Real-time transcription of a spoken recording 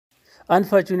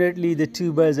Unfortunately, the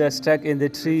two birds are stuck in the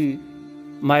tree.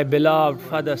 My beloved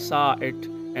father saw it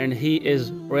and he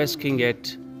is rescuing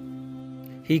it.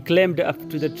 He climbed up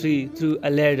to the tree through a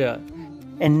ladder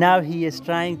and now he is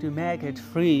trying to make it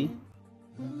free.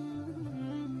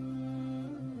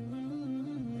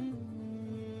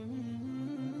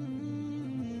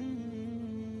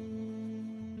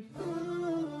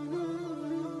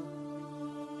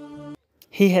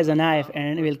 He has a knife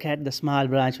and will cut the small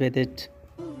branch with it.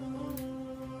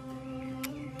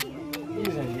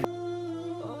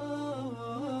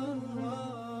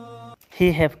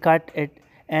 He have cut it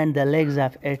and the legs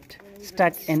of it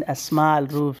stuck in a small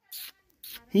roof.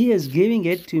 He is giving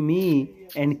it to me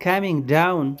and coming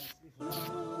down.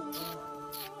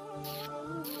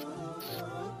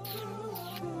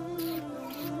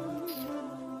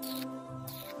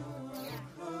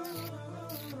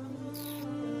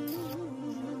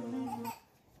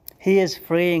 He is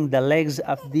freeing the legs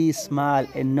of these small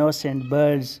innocent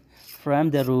birds from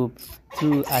the roof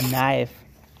through a knife.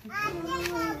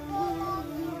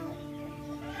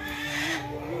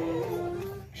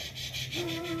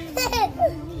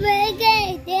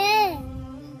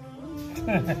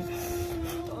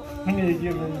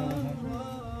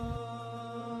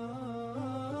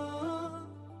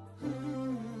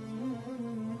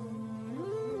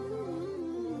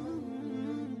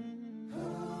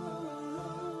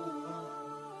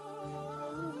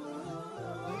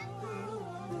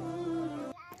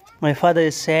 My father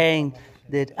is saying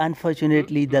that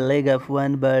unfortunately the leg of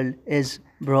one bird is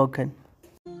broken.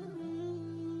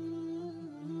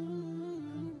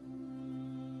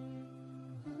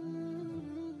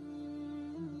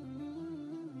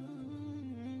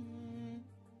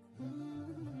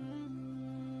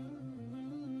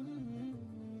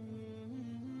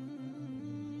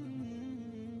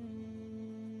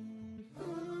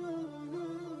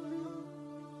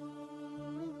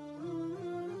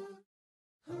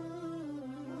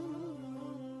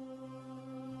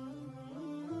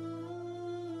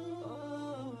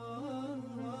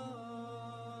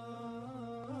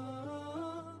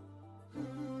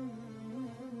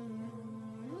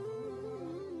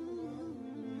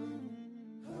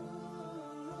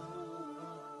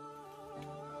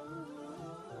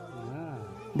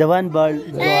 The one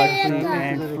bird got free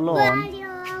and flown,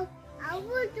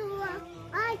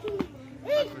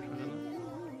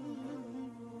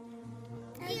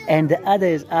 and the other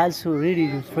is also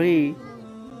ready to free.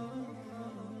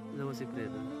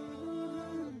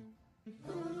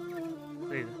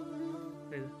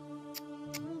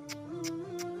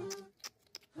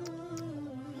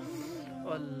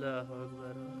 Allahu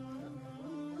Akbar.